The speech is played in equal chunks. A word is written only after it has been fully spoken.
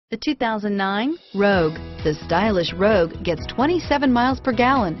The 2009 Rogue. The stylish Rogue gets 27 miles per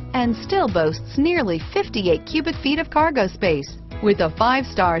gallon and still boasts nearly 58 cubic feet of cargo space. With a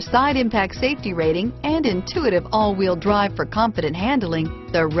 5-star side impact safety rating and intuitive all-wheel drive for confident handling,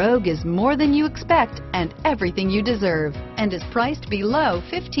 the Rogue is more than you expect and everything you deserve, and is priced below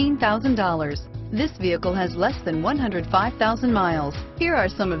 $15,000. This vehicle has less than 105,000 miles. Here are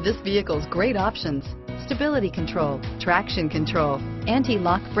some of this vehicle's great options: stability control, traction control,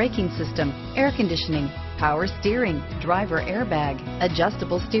 anti-lock braking system, air conditioning, power steering, driver airbag,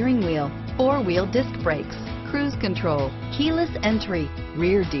 adjustable steering wheel, 4-wheel disc brakes, cruise control, keyless entry,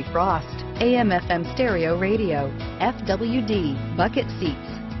 rear defrost, AM/FM stereo radio, FWD, bucket seats,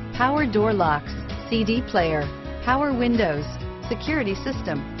 power door locks, CD player, power windows, security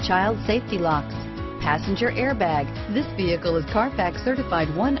system, child safety locks, passenger airbag. This vehicle is Carfax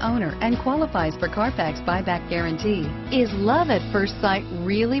certified one owner and qualifies for Carfax buyback guarantee. Is love at first sight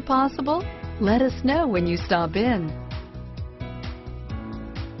really possible? Let us know when you stop in.